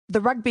The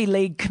rugby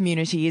league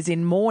community is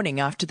in mourning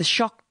after the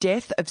shock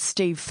death of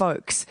Steve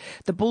Folkes.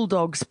 The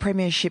Bulldogs'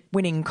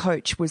 premiership-winning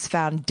coach was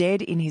found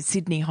dead in his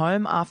Sydney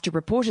home after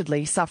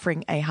reportedly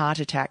suffering a heart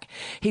attack.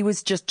 He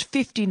was just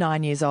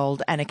 59 years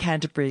old and a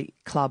Canterbury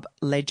club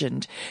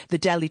legend. The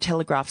Daily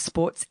Telegraph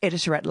sports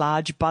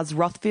editor-at-large, Buzz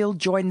Rothfield,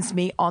 joins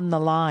me on the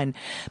line.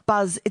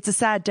 Buzz, it's a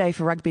sad day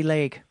for rugby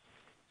league.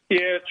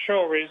 Yeah, it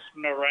sure is,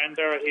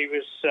 Miranda. He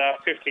was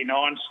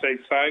 59,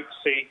 Steve Folkes.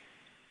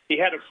 He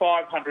had a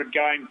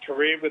 500-game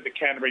career with the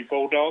Canterbury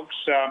Bulldogs,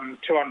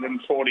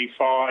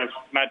 245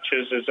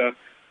 matches as a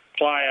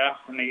player,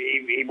 and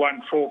he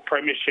won 4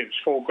 premierships,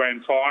 4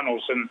 grand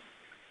finals, and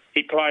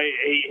he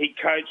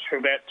coached for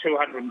about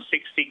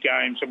 260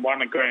 games and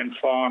won a grand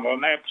final,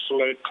 an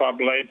absolute club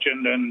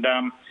legend, and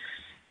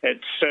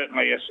it's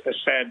certainly a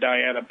sad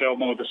day out of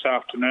Belmore this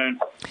afternoon.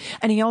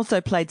 And he also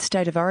played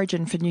State of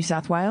Origin for New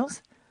South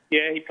Wales?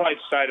 Yeah, he played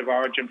State of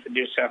Origin for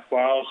New South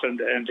Wales and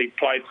he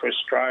played for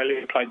Australia.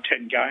 He played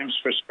 10 games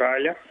for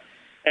Australia.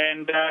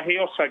 And he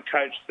also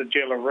coached the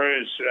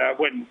Jillaroos.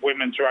 When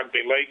Women's Rugby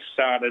League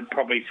started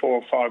probably 4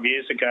 or 5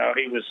 years ago,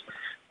 he was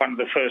one of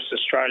the first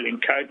Australian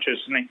coaches,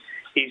 and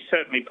he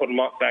certainly put a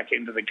lot back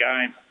into the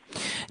game.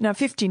 Now,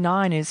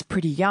 59 is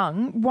pretty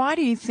young. Why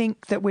do you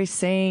think that we're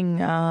seeing,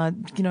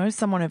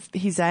 someone of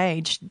his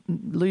age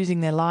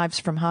losing their lives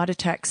from heart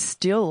attacks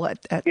still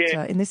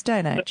in this day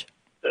and age?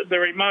 The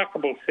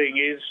remarkable thing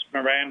is,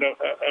 Miranda,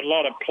 a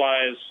lot of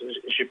players,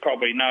 as you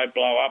probably know,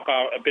 blow up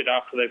a bit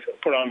after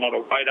they've put on a lot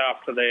of weight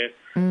after their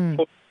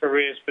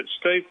careers. But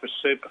Steve was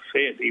super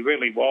fit. He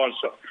really was.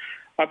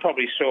 I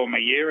probably saw him a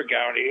year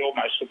ago, and he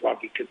almost looked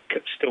like he could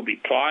still be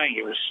playing.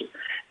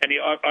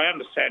 I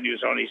understand he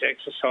was on his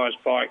exercise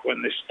bike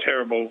when this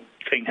terrible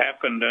thing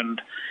happened. And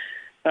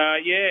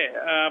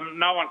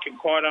no one can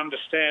quite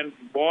understand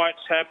why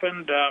it's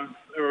happened.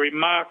 A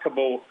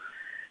remarkable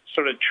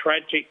sort of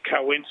tragic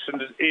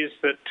coincidence is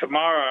that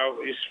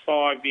tomorrow is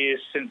 5 years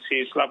since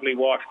his lovely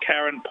wife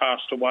Karen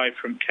passed away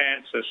from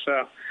cancer.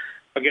 So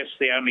I guess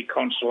the only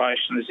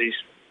consolation is he's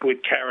with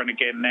Karen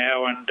again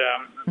now, and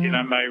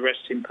may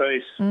rest in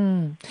peace.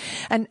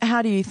 And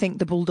how do you think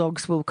the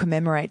Bulldogs will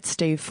commemorate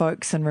Steve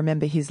Folkes and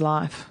remember his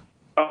life?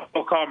 Oh,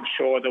 look, I'm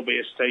sure there'll be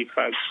a Steve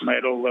Folkes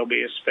medal. There'll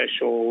be a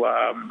special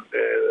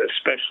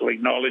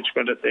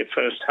acknowledgement at their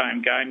first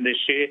home game this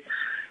year.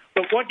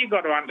 But what you've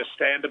got to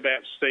understand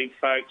about Steve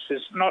Folkes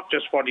is not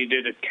just what he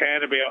did at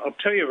Canterbury. I'll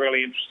tell you a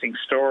really interesting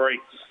story.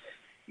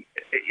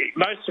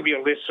 Most of your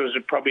listeners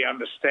would probably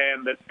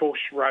understand that Bush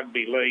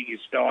Rugby League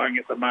is dying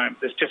at the moment.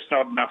 There's just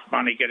not enough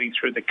money getting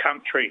through the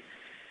country.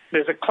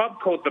 There's a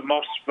club called the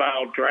Moss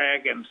Vale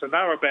Dragons, and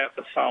they're about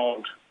to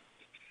fold.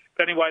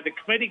 But anyway, the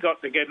committee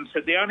got together and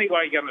said the only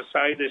way you're going to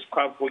save this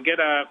club, we'll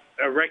get a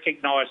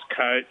recognised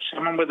coach,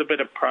 someone with a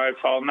bit of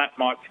profile, and that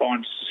might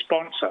find a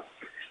sponsor.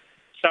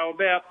 So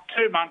about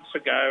 2 months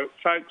ago,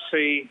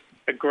 Folkes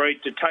agreed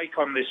to take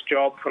on this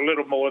job for a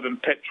little more than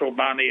petrol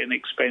money and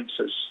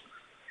expenses.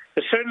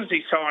 As soon as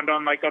he signed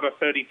on, they got a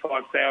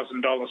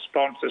 $35,000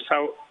 sponsor.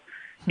 So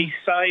he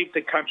saved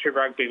the Country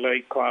Rugby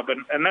League Club,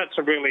 and that's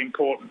a really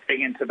important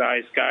thing in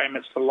today's game.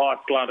 It's the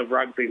lifeblood of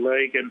rugby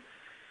league, and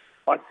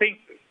I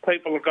think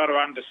people have got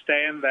to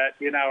understand that,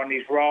 in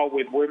his role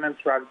with Women's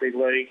Rugby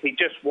League, he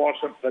just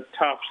wasn't the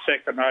tough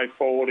second-row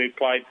forward who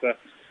played for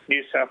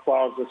New South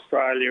Wales,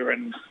 Australia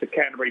and the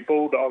Canterbury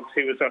Bulldogs.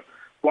 He was a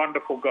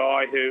wonderful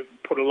guy who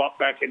put a lot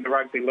back into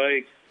rugby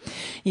league.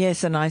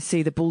 Yes, and I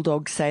see the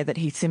Bulldogs say that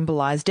he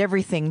symbolised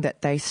everything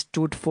that they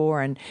stood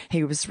for, and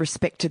he was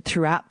respected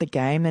throughout the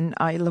game. And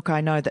I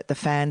know that the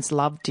fans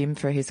loved him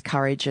for his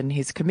courage and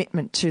his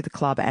commitment to the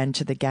club and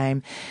to the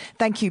game.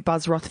 Thank you,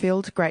 Buzz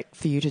Rothfield. Great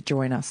for you to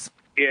join us.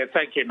 Yeah,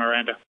 thank you,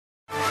 Miranda.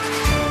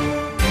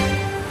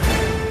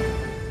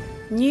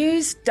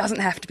 News doesn't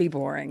have to be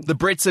boring. The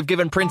Brits have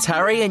given Prince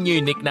Harry a new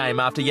nickname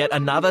after yet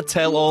another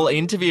tell-all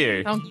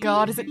interview. Oh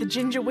God, is it the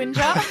Ginger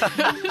Whinger?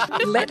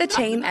 Let the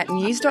team at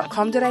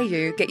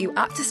news.com.au get you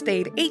up to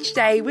speed each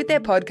day with their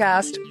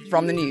podcast,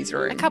 From the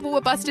Newsroom. A couple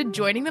were busted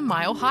joining the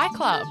Mile High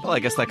Club. Well, I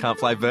guess they can't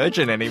play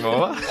Virgin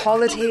anymore.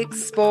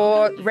 Politics,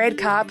 sport, red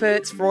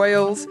carpets,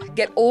 royals.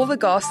 Get all the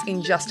goss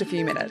in just a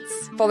few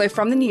minutes. Follow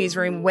From the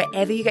Newsroom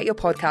wherever you get your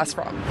podcasts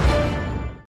from.